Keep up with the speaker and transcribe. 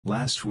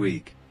Last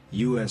week,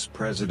 U.S.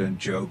 President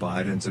Joe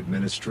Biden's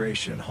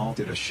administration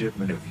halted a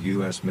shipment of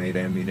U.S.-made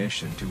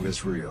ammunition to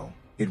Israel,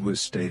 it was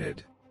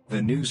stated.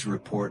 The news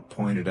report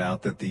pointed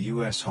out that the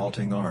U.S.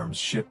 halting arms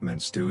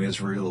shipments to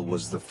Israel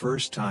was the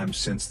first time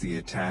since the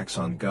attacks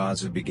on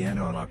Gaza began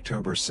on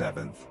October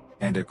 7,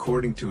 and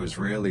according to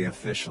Israeli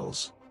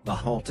officials, the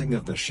halting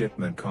of the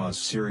shipment caused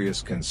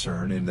serious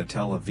concern in the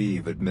Tel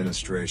Aviv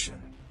administration.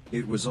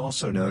 It was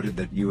also noted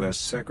that U.S.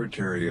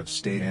 Secretary of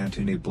State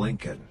Antony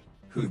Blinken,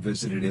 who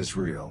visited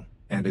Israel,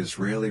 and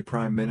Israeli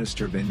Prime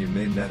Minister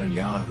Benjamin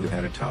Netanyahu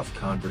had a tough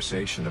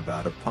conversation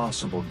about a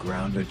possible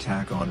ground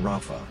attack on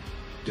Rafah.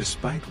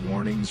 Despite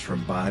warnings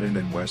from Biden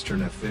and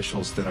Western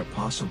officials that a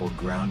possible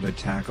ground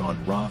attack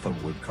on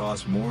Rafah would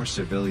cause more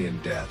civilian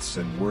deaths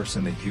and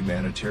worsen the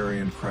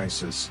humanitarian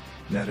crisis,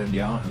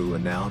 Netanyahu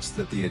announced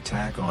that the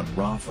attack on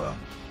Rafah,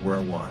 where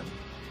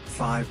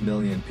 1.5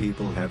 million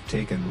people have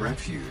taken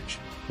refuge,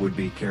 would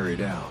be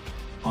carried out.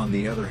 On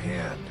the other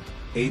hand,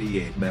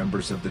 88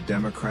 members of the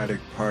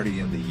Democratic Party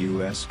in the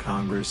U.S.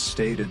 Congress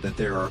stated that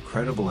there are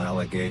credible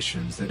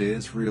allegations that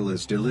Israel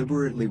is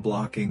deliberately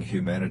blocking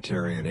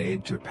humanitarian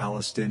aid to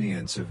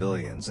Palestinian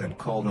civilians and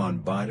called on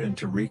Biden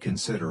to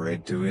reconsider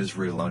aid to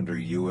Israel under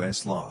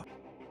U.S. law.